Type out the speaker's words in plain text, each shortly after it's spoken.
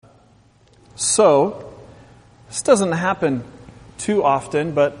So, this doesn't happen too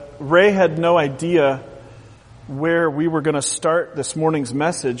often, but Ray had no idea where we were going to start this morning's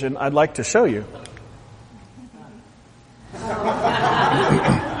message, and I'd like to show you.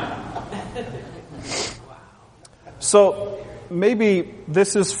 So, maybe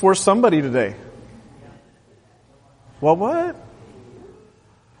this is for somebody today. Well, what?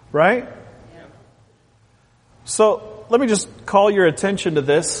 Right? So, let me just call your attention to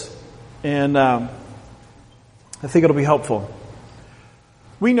this, and I think it'll be helpful.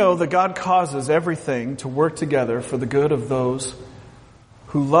 We know that God causes everything to work together for the good of those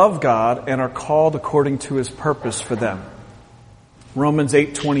who love God and are called according to His purpose for them. Romans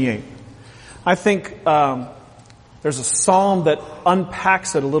 8:28. I think there's a psalm that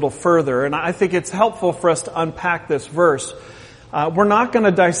unpacks it a little further, and I think it's helpful for us to unpack this verse. We're not going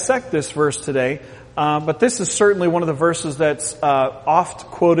to dissect this verse today, but this is certainly one of the verses that's oft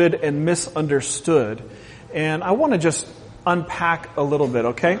quoted and misunderstood. And I want to just unpack a little bit,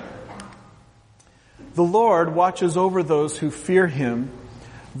 okay? The Lord watches over those who fear Him,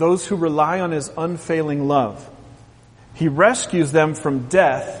 those who rely on His unfailing love. He rescues them from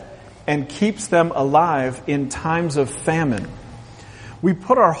death and keeps them alive in times of famine. We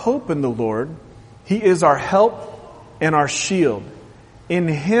put our hope in the Lord. He is our help and our shield. In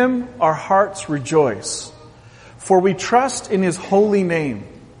Him our hearts rejoice, for we trust in His holy name.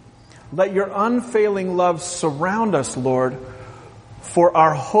 Let your unfailing love surround us, Lord, for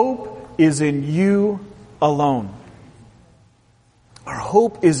our hope is in You alone. Our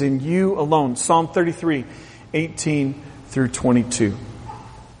hope is in You alone. Psalm 33, 18 through 22.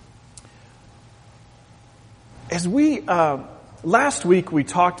 As last week we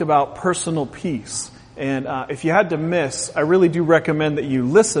talked about personal peace. And if you had to miss, I really do recommend that you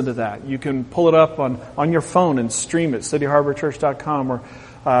listen to that. You can pull it up on your phone and stream it, cityharborchurch.com, or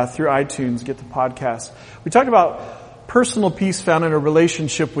through iTunes, get the podcast. We talked about personal peace found in a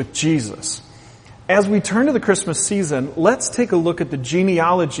relationship with Jesus. As we turn to the Christmas season, let's take a look at the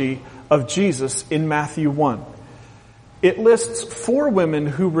genealogy of Jesus in Matthew 1. It lists 4 women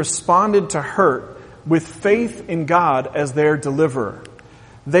who responded to hurt with faith in God as their deliverer.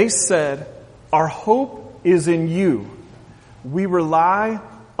 They said, "Our hope is in You. We rely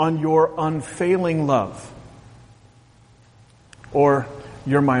on Your unfailing love." Or,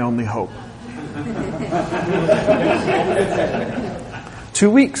 "You're my only hope." 2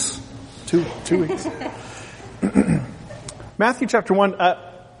 weeks. Two weeks. Matthew chapter 1.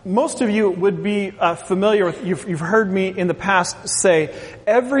 Most of you would be familiar with, you've heard me in the past say,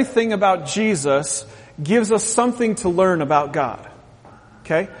 everything about Jesus gives us something to learn about God.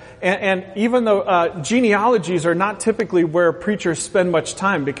 Okay? And even though genealogies are not typically where preachers spend much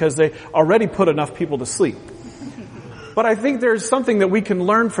time because they already put enough people to sleep. But I think there's something that we can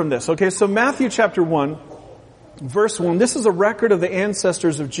learn from this. Okay, so Matthew chapter 1, verse 1, this is a record of the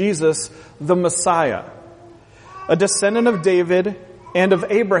ancestors of Jesus, the Messiah, a descendant of David and of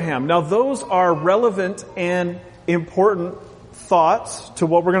Abraham. Now those are relevant and important thoughts to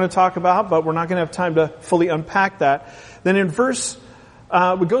what we're going to talk about, but we're not going to have time to fully unpack that. Then in verse,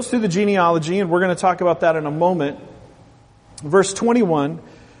 it goes through the genealogy, and we're going to talk about that in a moment. Verse 21,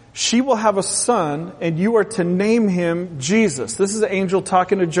 she will have a son, and you are to name him Jesus. This is the angel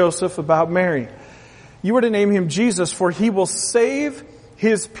talking to Joseph about Mary. You are to name him Jesus, for he will save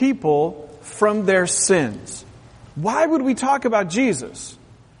his people from their sins. Why would we talk about Jesus?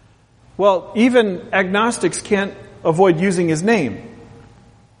 Well, even agnostics can't avoid using his name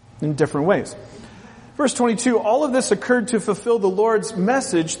in different ways. Verse 22, all of this occurred to fulfill the Lord's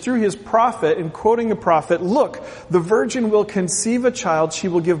message through His prophet, in quoting the prophet, "Look, the virgin will conceive a child, she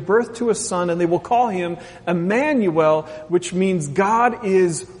will give birth to a son, and they will call him Emmanuel," which means God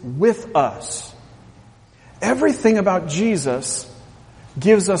is with us. Everything about Jesus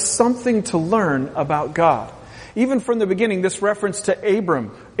gives us something to learn about God. Even from the beginning, this reference to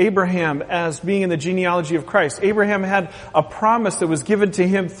Abraham as being in the genealogy of Christ. Abraham had a promise that was given to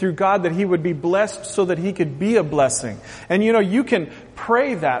him through God that he would be blessed so that he could be a blessing. And you can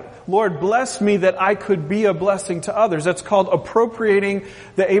pray that, "Lord, bless me that I could be a blessing to others." That's called appropriating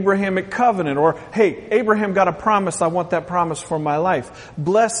the Abrahamic covenant. Or, hey, Abraham got a promise, I want that promise for my life.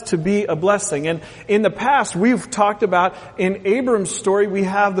 Blessed to be a blessing. And in the past, we've talked about, in Abram's story, we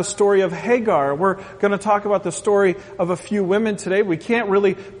have the story of Hagar. We're going to talk about the story of a few women today. We can't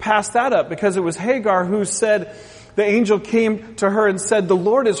really pass that up because it was Hagar who said, the angel came to her and said, "The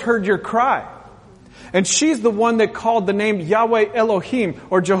Lord has heard your cry." And she's the one that called the name Yahweh Elohim,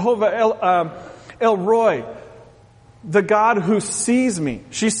 or Jehovah El Roi, the God who sees me.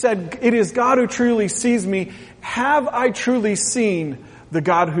 She said, "It is God who truly sees me. Have I truly seen the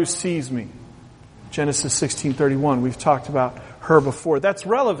God who sees me?" Genesis 16:31. We've talked about her before. That's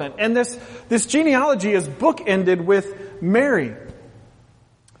relevant. And this genealogy is bookended with Mary.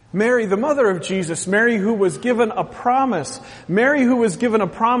 Mary, the mother of Jesus. Mary, who was given a promise. Mary, who was given a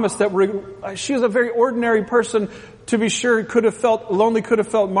promise that she was a very ordinary person, to be sure, could have felt lonely, could have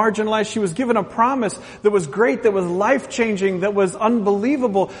felt marginalized. She was given a promise that was great, that was life-changing, that was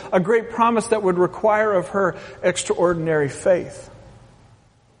unbelievable. A great promise that would require of her extraordinary faith.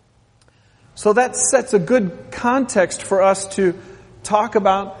 So that sets a good context for us to talk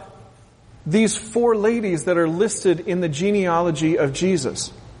about these four ladies that are listed in the genealogy of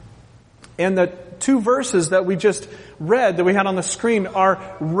Jesus. And the two verses that we just read, that we had on the screen, are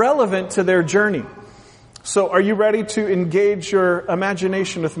relevant to their journey. So are you ready to engage your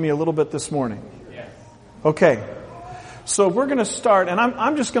imagination with me a little bit this morning? Yes. Okay. So we're going to start, and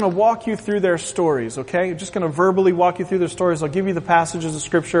I'm just going to walk you through their stories, okay? I'm just going to verbally walk you through their stories. I'll give you the passages of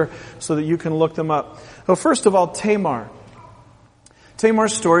Scripture so that you can look them up. So first of all, Tamar.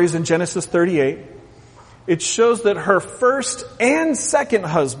 Tamar's story is in Genesis 38. It shows that her first and second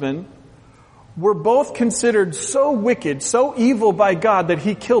husband were both considered so wicked, so evil by God that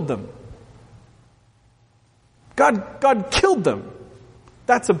He killed them. God killed them.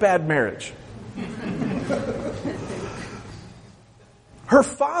 That's a bad marriage. Her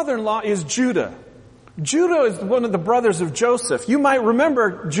father-in-law is Judah. Judah is one of the brothers of Joseph. You might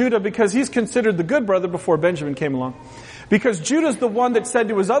remember Judah because he's considered the good brother before Benjamin came along. Because Judah's the one that said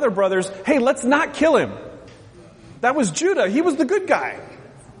to his other brothers, hey, let's not kill him. That was Judah. He was the good guy,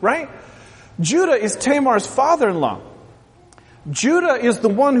 right? Judah is Tamar's father-in-law. Judah is the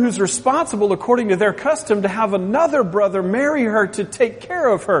one who's responsible, according to their custom, to have another brother marry her to take care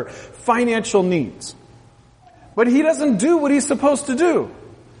of her financial needs. But he doesn't do what he's supposed to do.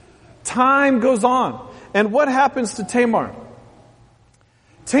 Time goes on. And what happens to Tamar?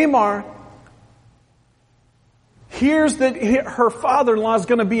 Tamar hears that her father-in-law is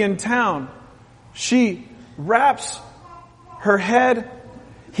going to be in town. She wraps her head.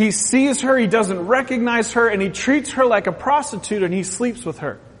 He sees her, he doesn't recognize her, and he treats her like a prostitute, and he sleeps with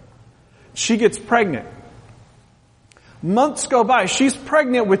her. She gets pregnant. Months go by. She's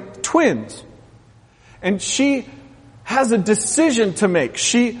pregnant with twins. And she has a decision to make.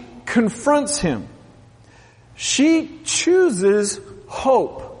 She confronts him. She chooses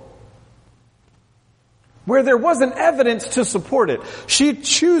hope where there wasn't evidence to support it. She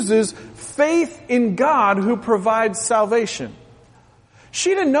chooses faith in God who provides salvation.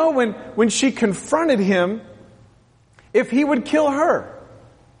 She didn't know when she confronted him if he would kill her.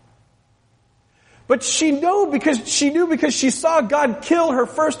 But she knew because she saw God kill her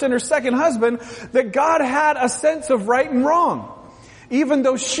first and her second husband, that God had a sense of right and wrong, even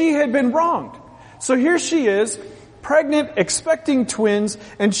though she had been wronged. So here she is, pregnant, expecting twins,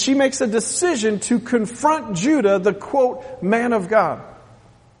 and she makes a decision to confront Judah, the quote, man of God.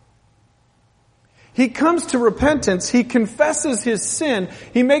 He comes to repentance, he confesses his sin,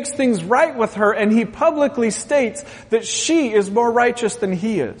 he makes things right with her, and he publicly states that she is more righteous than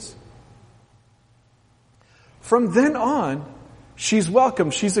he is. From then on, she's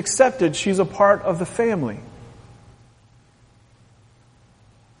welcome, she's accepted, she's a part of the family.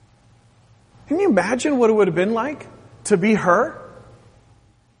 Can you imagine what it would have been like to be her?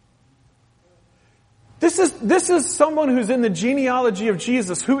 This is someone who's in the genealogy of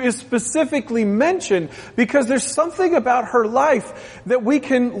Jesus, who is specifically mentioned because there's something about her life that we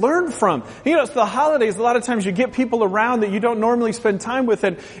can learn from. You know, it's the holidays. A lot of times you get people around that you don't normally spend time with,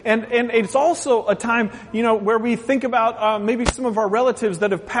 and it's also a time, you know, where we think about maybe some of our relatives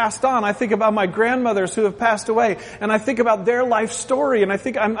that have passed on. I think about my grandmothers who have passed away, and I think about their life story, and I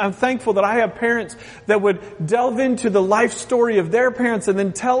think I'm thankful that I have parents that would delve into the life story of their parents and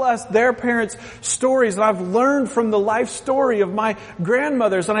then tell us their parents' stories. And I've learned from the life story of my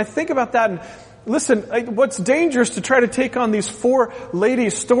grandmothers. And I think about that. And listen, what's dangerous to try to take on these four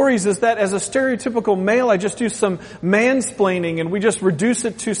ladies' stories is that as a stereotypical male, I just do some mansplaining and we just reduce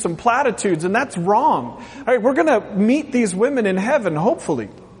it to some platitudes. And that's wrong. All right, we're going to meet these women in heaven, hopefully.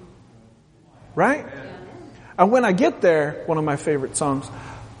 Right? And when I get there, one of my favorite songs,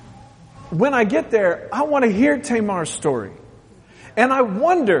 when I get there, I want to hear Tamar's story. And I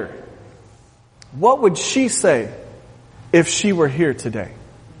wonder, what would she say if she were here today?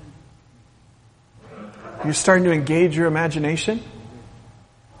 You're starting to engage your imagination?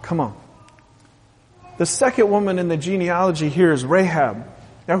 Come on. The second woman in the genealogy here is Rahab.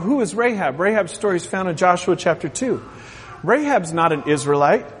 Now, who is Rahab? Rahab's story is found in Joshua chapter 2. Rahab's not an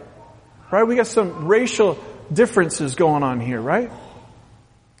Israelite, right? We got some racial differences going on here, right?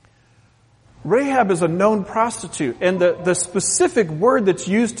 Rahab is a known prostitute, and the specific word that's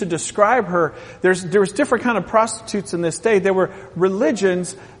used to describe her, there was different kind of prostitutes in this day. There were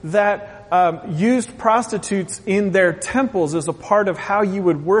religions that used prostitutes in their temples as a part of how you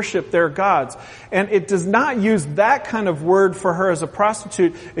would worship their gods. And it does not use that kind of word for her as a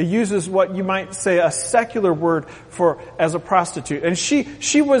prostitute. It uses what you might say a secular word for as a prostitute. And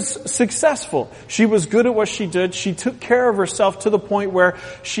she was successful. She was good at what she did. She took care of herself to the point where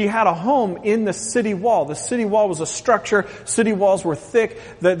she had a home in the city wall. The city wall was a structure. City walls were thick.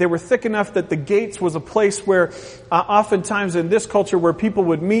 They were thick enough that the gates was a place where oftentimes in this culture where people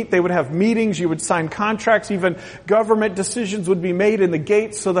would meet, they would have meetings, you would sign contracts, even government decisions would be made in the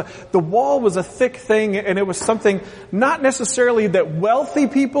gates. So the wall was a thick thing, and it was something not necessarily that wealthy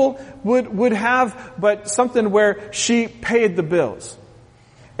people would have, but something where she paid the bills.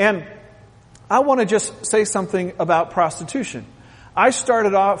 And I want to just say something about prostitution. I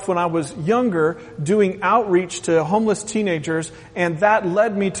started off when I was younger doing outreach to homeless teenagers, and that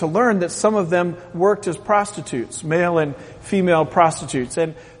led me to learn that some of them worked as prostitutes, male and female prostitutes.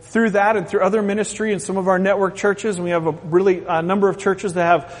 And through that and through other ministry in some of our network churches, and we have a number of churches that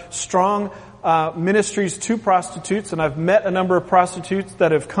have strong ministries to prostitutes, and I've met a number of prostitutes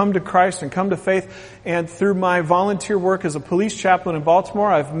that have come to Christ and come to faith. And through my volunteer work as a police chaplain in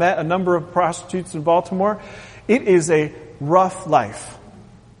Baltimore, I've met a number of prostitutes in Baltimore. It is a rough life.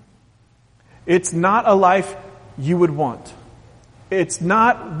 It's not a life you would want. It's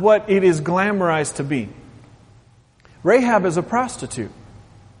not what it is glamorized to be. Rahab is a prostitute.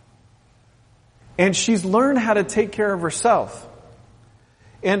 And she's learned how to take care of herself.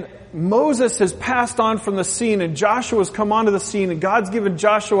 And Moses has passed on from the scene, and Joshua's come onto the scene, and God's given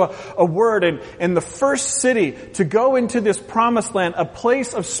Joshua a word, and the first city to go into this promised land, a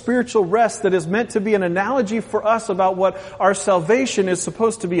place of spiritual rest that is meant to be an analogy for us about what our salvation is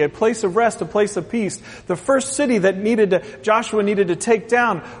supposed to be, a place of rest, a place of peace. The first city that Joshua needed to take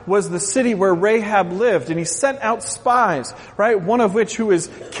down was the city where Rahab lived, and he sent out spies, right? One of which who is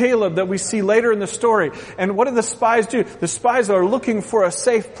Caleb that we see later in the story. And what do the spies do? The spies are looking for a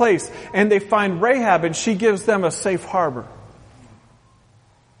safe place, and they find Rahab, and she gives them a safe harbor.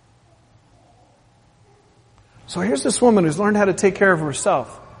 So here's this woman who's learned how to take care of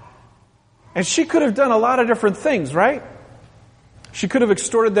herself. And she could have done a lot of different things, right? She could have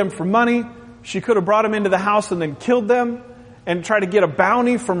extorted them for money. She could have brought them into the house and then killed them and tried to get a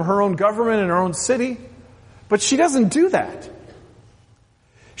bounty from her own government in her own city. But she doesn't do that.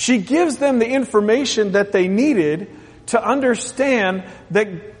 She gives them the information that they needed to understand that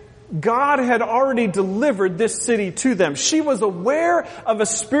God had already delivered this city to them. She was aware of a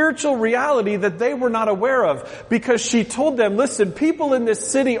spiritual reality that they were not aware of, because she told them, listen, people in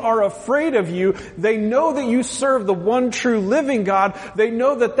this city are afraid of you. They know that you serve the one true living God. They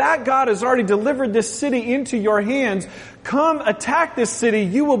know that God has already delivered this city into your hands. Come attack this city.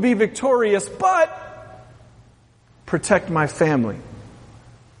 You will be victorious, but protect my family.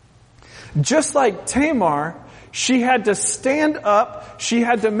 Just like Tamar, she had to stand up, she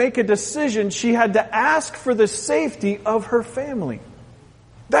had to make a decision, she had to ask for the safety of her family.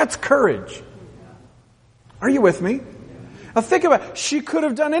 That's courage. Are you with me? Now think about it. She could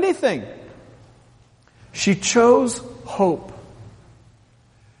have done anything. She chose hope.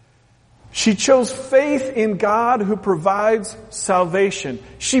 She chose faith in God who provides salvation.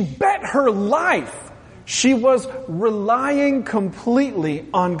 She bet her life. She was relying completely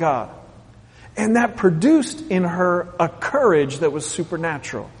on God. And that produced in her a courage that was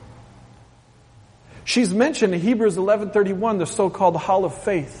supernatural. She's mentioned in Hebrews 11:31, the so-called Hall of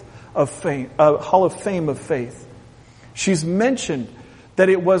Fame of Faith. She's mentioned that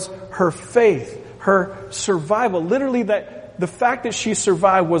it was her faith, her survival, literally that the fact that she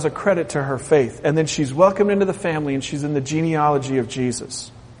survived was a credit to her faith. And then she's welcomed into the family, and she's in the genealogy of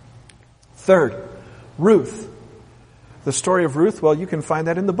Jesus. Third, Ruth. The story of Ruth, well, you can find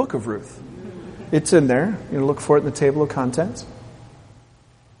that in the book of Ruth. It's in there. You can look for it in the table of contents.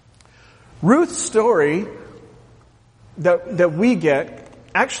 Ruth's story that we get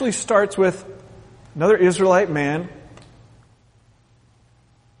actually starts with another Israelite man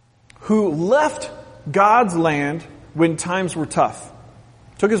who left God's land when times were tough.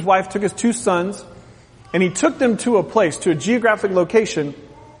 Took his wife, took his 2 sons, and he took them to a place, to a geographic location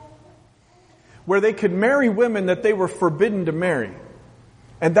where they could marry women that they were forbidden to marry.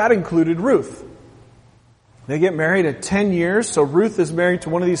 And that included Ruth. They get married at 10 years, so Ruth is married to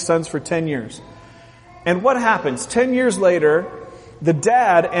one of these sons for 10 years. And what happens? 10 years later, the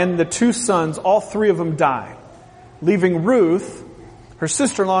dad and the 2 sons, all 3 of them die, leaving Ruth, her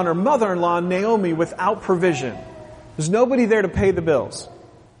sister-in-law, and her mother-in-law, Naomi, without provision. There's nobody there to pay the bills.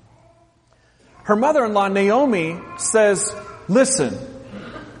 Her mother-in-law, Naomi, says, listen,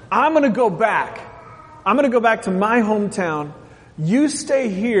 I'm going to go back. I'm going to go back to my hometown. You stay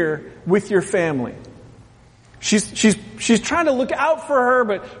here with your family. She's trying to look out for her,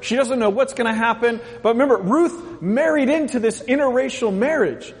 but she doesn't know what's going to happen. But remember, Ruth married into this interracial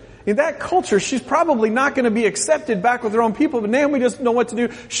marriage. In that culture, she's probably not going to be accepted back with her own people, but Naomi doesn't know what to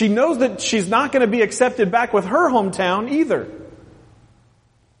do. She knows that she's not going to be accepted back with her hometown either.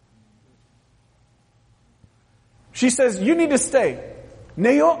 She says, you need to stay.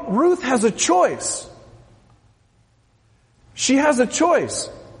 Ruth has a choice. She has a choice.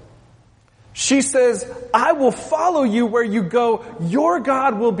 She says, I will follow you where you go. Your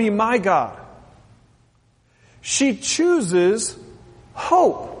God will be my God. She chooses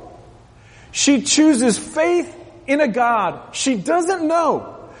hope. She chooses faith in a God she doesn't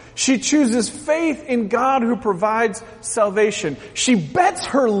know. She chooses faith in God who provides salvation. She bets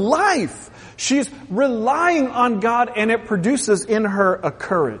her life. She's relying on God, and it produces in her a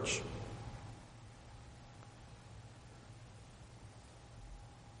courage.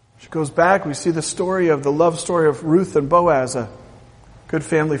 She goes back. We see the story of the love story of Ruth and Boaz. A good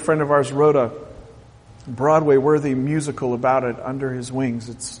family friend of ours wrote a Broadway-worthy musical about it, Under His Wings.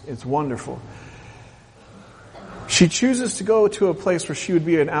 It's wonderful. She chooses to go to a place where she would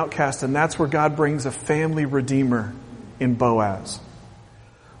be an outcast, and that's where God brings a family redeemer in Boaz.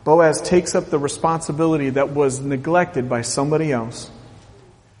 Boaz takes up the responsibility that was neglected by somebody else.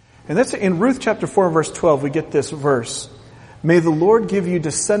 And that's in Ruth chapter 4, verse 12, we get this verse. May the Lord give you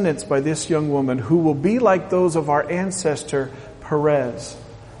descendants by this young woman who will be like those of our ancestor Perez,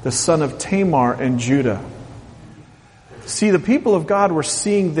 the son of Tamar and Judah. See, the people of God were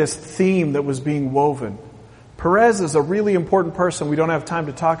seeing this theme that was being woven. Perez is a really important person we don't have time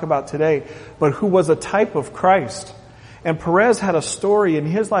to talk about today, but who was a type of Christ. And Perez had a story in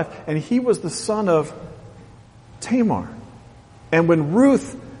his life, and he was the son of Tamar. And when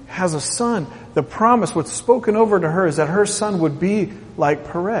Ruth has a son, the promise, what's spoken over to her, is that her son would be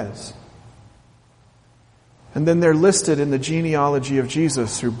like Perez. And then they're listed in the genealogy of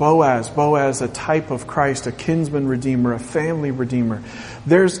Jesus through Boaz. Boaz, a type of Christ, a kinsman redeemer, a family redeemer.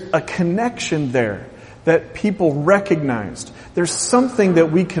 There's a connection there that people recognized. There's something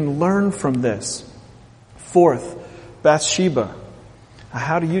that we can learn from this. Fourth, Bathsheba.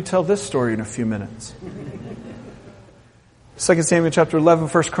 How do you tell this story in a few minutes? 2 Samuel chapter 11,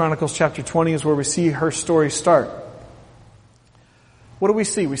 1 Chronicles chapter 20 is where we see her story start. What do we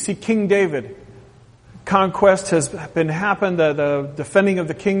see? We see King David. Conquest has been happened. The defending of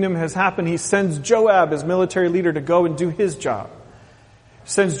the kingdom has happened. He sends Joab, his military leader, to go and do his job. He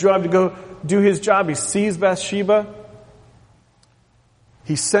sends Joab to go do his job. He sees Bathsheba.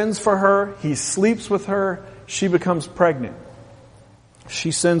 He sends for her. He sleeps with her. She becomes pregnant.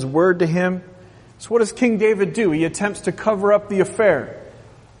 She sends word to him. So what does King David do? He attempts to cover up the affair.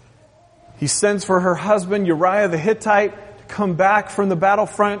 He sends for her husband, Uriah the Hittite, to come back from the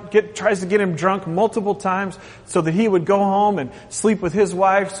battlefront, tries to get him drunk multiple times so that he would go home and sleep with his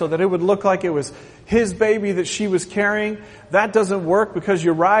wife so that it would look like it was his baby that she was carrying. That doesn't work because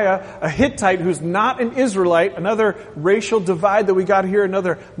Uriah, a Hittite who's not an Israelite, another racial divide that we got here,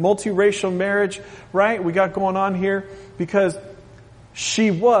 another multiracial marriage, right? We got going on here because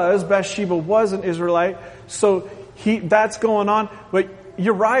Bathsheba was an Israelite, so that's going on, but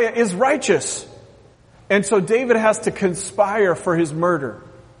Uriah is righteous. And so David has to conspire for his murder.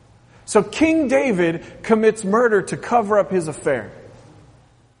 So King David commits murder to cover up his affair.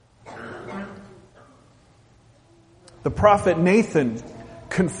 The prophet Nathan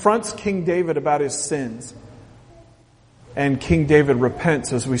confronts King David about his sins. And King David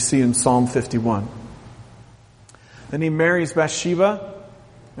repents, as we see in Psalm 51. Then he marries Bathsheba,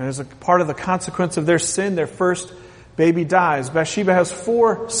 and as a part of the consequence of their sin, their first baby dies. Bathsheba has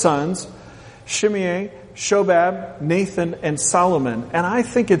 4 sons, Shimei, Shobab, Nathan, and Solomon. And I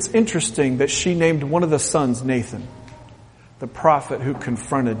think it's interesting that she named one of the sons Nathan, the prophet who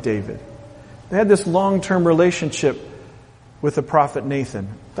confronted David. They had this long-term relationship with the prophet Nathan.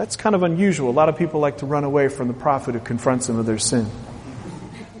 That's kind of unusual. A lot of people like to run away from the prophet who confronts them with their sin.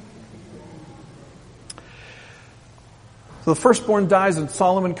 So the firstborn dies and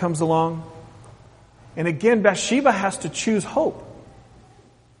Solomon comes along. And again, Bathsheba has to choose hope.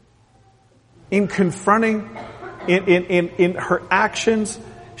 In confronting, in her actions,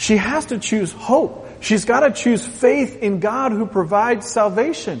 she has to choose hope. She's got to choose faith in God who provides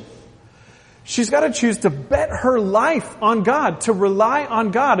salvation. She's got to choose to bet her life on God, to rely on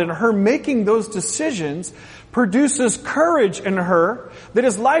God. And her making those decisions produces courage in her that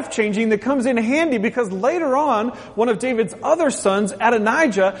is life-changing, that comes in handy because later on, one of David's other sons,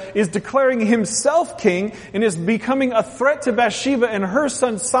 Adonijah, is declaring himself king and is becoming a threat to Bathsheba and her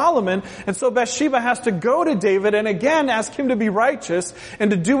son Solomon. And so Bathsheba has to go to David and again ask him to be righteous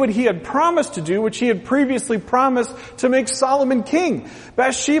and to do what he had promised to do, which he had previously promised to make Solomon king.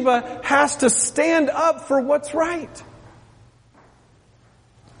 Bathsheba has to stand up for what's right.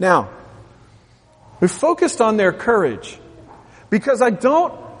 Now, we focused on their courage because I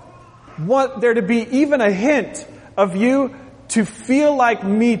don't want there to be even a hint of you to feel like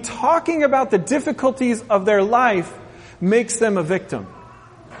me talking about the difficulties of their life makes them a victim.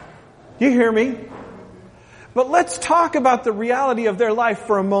 You hear me? But let's talk about the reality of their life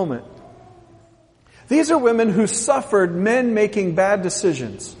for a moment. These are women who suffered men making bad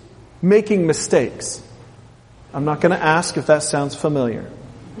decisions, making mistakes. I'm not going to ask if that sounds familiar.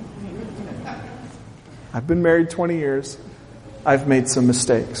 I've been married 20 years. I've made some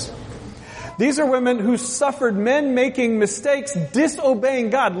mistakes. These are women who suffered men making mistakes,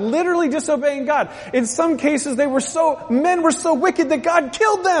 disobeying God, literally disobeying God. In some cases, men were so wicked that God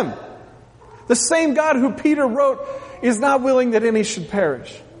killed them. The same God who Peter wrote is not willing that any should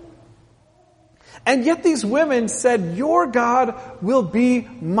perish. And yet these women said, your God will be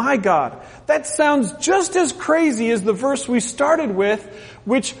my God. That sounds just as crazy as the verse we started with,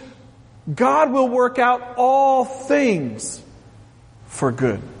 which God will work out all things for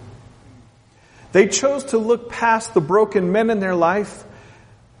good. They chose to look past the broken men in their life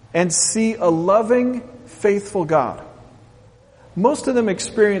and see a loving, faithful God. Most of them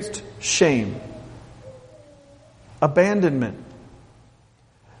experienced shame, abandonment,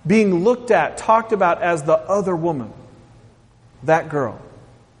 being looked at, talked about as the other woman, that girl.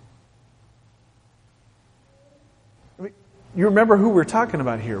 You remember who we're talking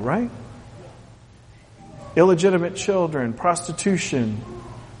about here, right? Illegitimate children, prostitution.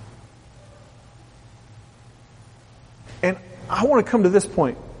 And I want to come to this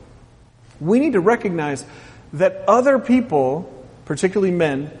point. We need to recognize that other people, particularly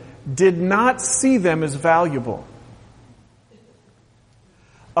men, did not see them as valuable.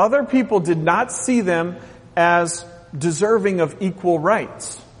 Other people did not see them as deserving of equal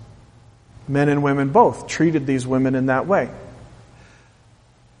rights. Men and women both treated these women in that way.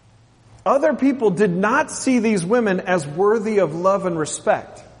 Other people did not see these women as worthy of love and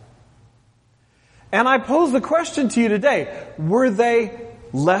respect. And I pose the question to you today, were they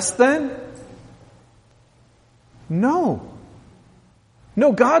less than? No.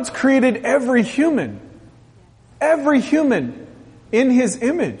 No, God's created every human in His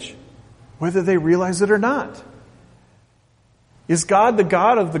image, whether they realize it or not. Is God the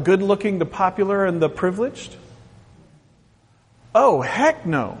God of the good-looking, the popular, and the privileged? Oh, heck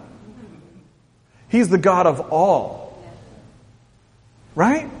no. He's the God of all.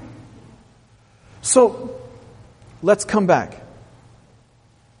 Right? So, let's come back.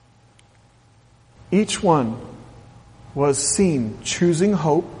 Each one was seen choosing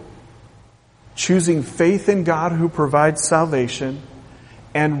hope, choosing faith in God who provides salvation,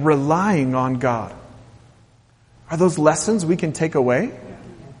 and relying on God. Are those lessons we can take away?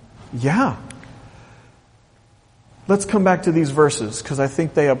 Yeah. Let's come back to these verses because I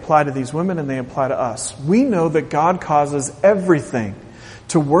think they apply to these women and they apply to us. We know that God causes everything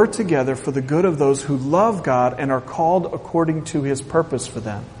to work together for the good of those who love God and are called according to His purpose for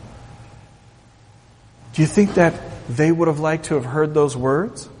them. Do you think that they would have liked to have heard those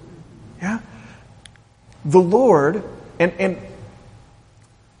words? Yeah. The Lord, and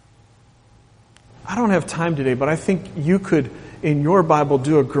I don't have time today, but I think you could, in your Bible,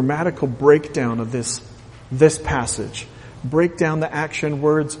 do a grammatical breakdown of this passage. Break down the action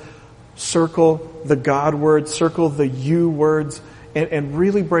words, circle the God words, circle the you words, and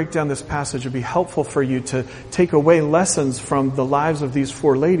really break down this passage. It would be helpful for you to take away lessons from the lives of these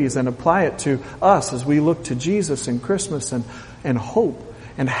four ladies and apply it to us as we look to Jesus and Christmas and hope,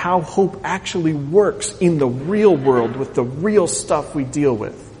 and how hope actually works in the real world with the real stuff we deal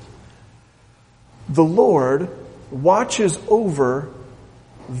with. The Lord watches over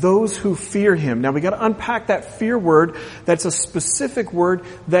those who fear Him. Now we got to unpack that fear word. That's a specific word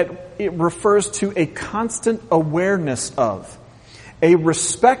that it refers to a constant awareness of, a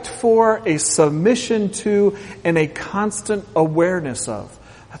respect for, a submission to, and a constant awareness of.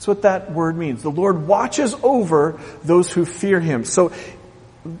 That's what that word means. The Lord watches over those who fear Him. So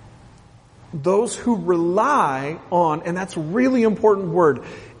those who rely on, and that's a really important word,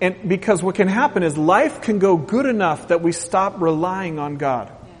 and because what can happen is life can go good enough that we stop relying on God.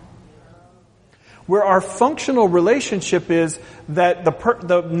 Where our functional relationship is that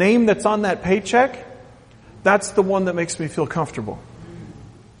the name that's on that paycheck, That's the one that makes me feel comfortable.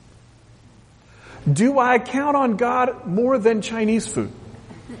 Do I count on God more than Chinese food?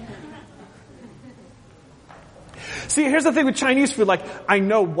 See, here's the thing with Chinese food. Like, I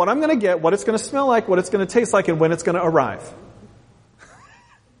know what I'm going to get, what it's going to smell like, what it's going to taste like, and when it's going to arrive.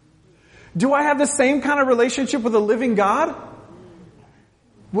 Do I have the same kind of relationship with a living God?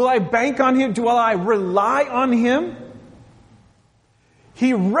 Will I bank on Him? Will I rely on Him?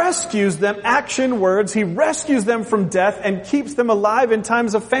 He rescues them, action words. He rescues them from death and keeps them alive in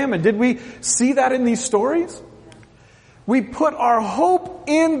times of famine. Did we see that in these stories? We put our hope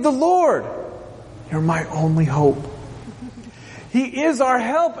in the Lord. You're my only hope. He is our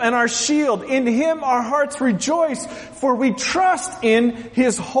help and our shield. In Him our hearts rejoice, for we trust in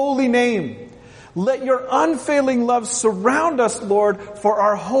His holy name. Let your unfailing love surround us, Lord, for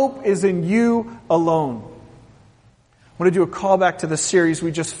our hope is in You alone. I want to do a callback to the series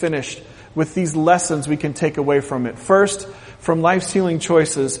we just finished with these lessons we can take away from it. First, from Life's Healing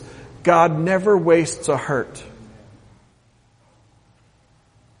Choices, God never wastes a hurt.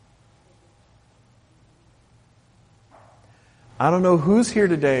 I don't know who's here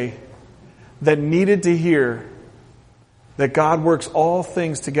today that needed to hear that God works all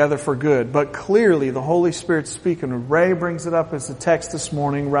things together for good, but clearly the Holy Spirit's speaking. Ray brings it up as a text this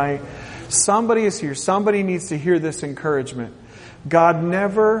morning, right? Somebody is here. Somebody needs to hear this encouragement. God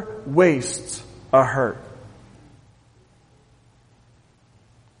never wastes a hurt.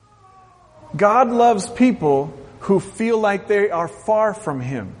 God loves people who feel like they are far from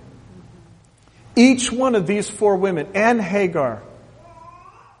Him. Each one of these 4 women and Hagar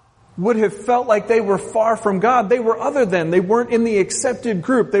would have felt like they were far from God. They were other than. They weren't in the accepted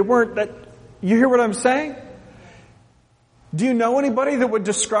group. They weren't that. You hear what I'm saying? Do you know anybody that would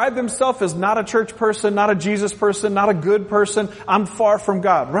describe themselves as not a church person, not a Jesus person, not a good person? I'm far from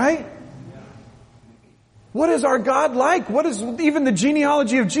God, right? What is our God like? What does even the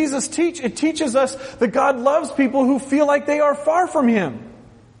genealogy of Jesus teach? It teaches us that God loves people who feel like they are far from Him.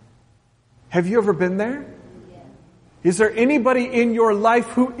 Have you ever been there? Is there anybody in your life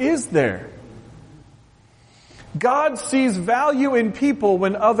who is there? God sees value in people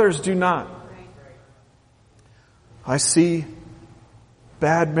when others do not. I see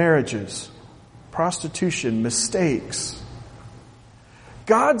bad marriages, prostitution, mistakes.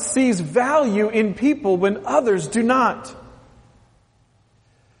 God sees value in people when others do not.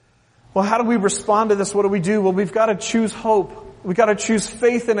 Well, how do we respond to this? What do we do? Well, we've got to choose hope. We've got to choose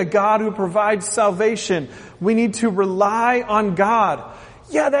faith in a God who provides salvation. We need to rely on God.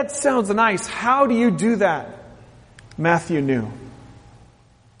 Yeah, that sounds nice. How do you do that? Matthew knew.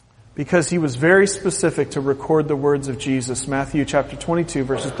 Because he was very specific to record the words of Jesus. Matthew chapter 22,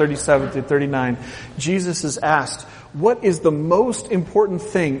 verses 37 through 39. Jesus is asked, what is the most important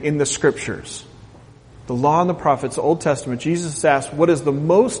thing in the Scriptures? The law and the prophets, the Old Testament. Jesus is asked, what is the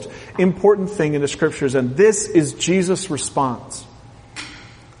most important thing in the Scriptures? And this is Jesus' response.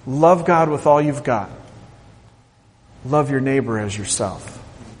 Love God with all you've got. Love your neighbor as yourself.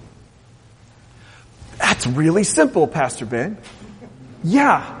 That's really simple, Pastor Ben.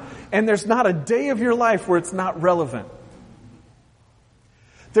 Yeah. And there's not a day of your life where it's not relevant.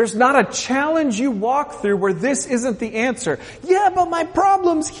 There's not a challenge you walk through where this isn't the answer. Yeah, but my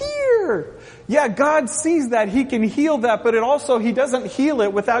problem's here. Yeah, God sees that. He can heal that, but He doesn't heal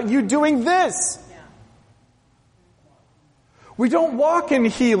it without you doing this. We don't walk in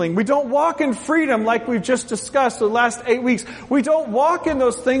healing. We don't walk in freedom like we've just discussed the last 8 weeks. We don't walk in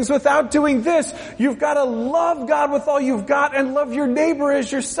those things without doing this. You've got to love God with all you've got and love your neighbor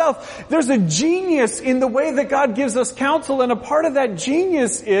as yourself. There's a genius in the way that God gives us counsel, and a part of that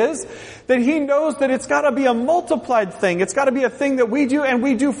genius is that He knows that it's got to be a multiplied thing. It's got to be a thing that we do and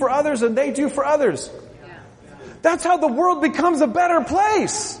we do for others and they do for others. That's how the world becomes a better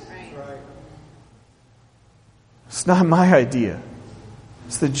place. It's not my idea.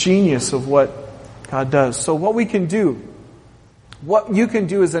 It's the genius of what God does. So what we can do, what you can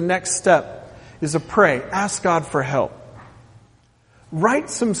do as a next step is to pray. Ask God for help. Write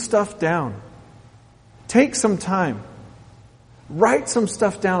some stuff down. Take some time. Write some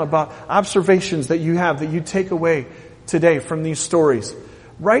stuff down about observations that you have, that you take away today from these stories.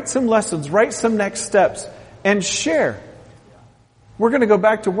 Write some lessons. Write some next steps. And share. We're going to go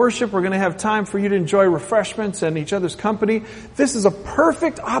back to worship. We're going to have time for you to enjoy refreshments and each other's company. This is a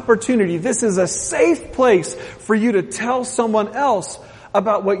perfect opportunity. This is a safe place for you to tell someone else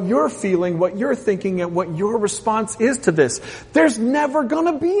about what you're feeling, what you're thinking, and what your response is to this. There's never going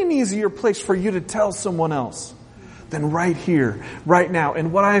to be an easier place for you to tell someone else than right here, right now.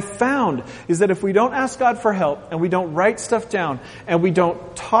 And what I've found is that if we don't ask God for help and we don't write stuff down and we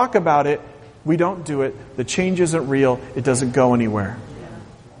don't talk about it, we don't do it, the change isn't real, it doesn't go anywhere.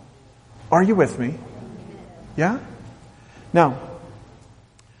 Are you with me? Yeah? Now,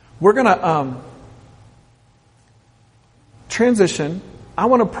 we're going to transition. I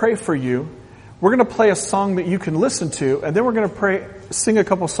want to pray for you. We're going to play a song that you can listen to, and then we're going to sing a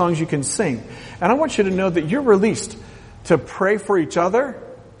couple songs you can sing. And I want you to know that you're released to pray for each other,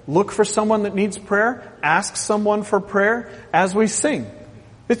 look for someone that needs prayer, ask someone for prayer as we sing.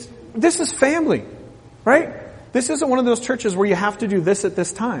 This is family, right? This isn't one of those churches where you have to do this at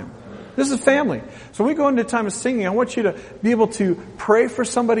this time. This is family. So when we go into a time of singing, I want you to be able to pray for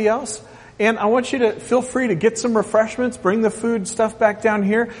somebody else. And I want you to feel free to get some refreshments, bring the food stuff back down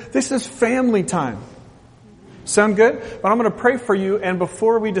here. This is family time. Sound good? But I'm going to pray for you, and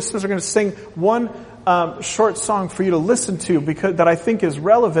before we dismiss, we're going to sing one short song for you to listen to that I think is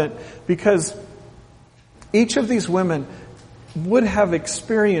relevant, because each of these women would have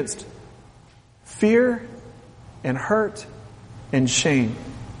experienced fear and hurt and shame.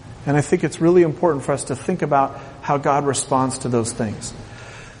 And I think it's really important for us to think about how God responds to those things.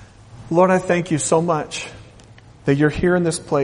 Lord, I thank you so much that you're here in this place.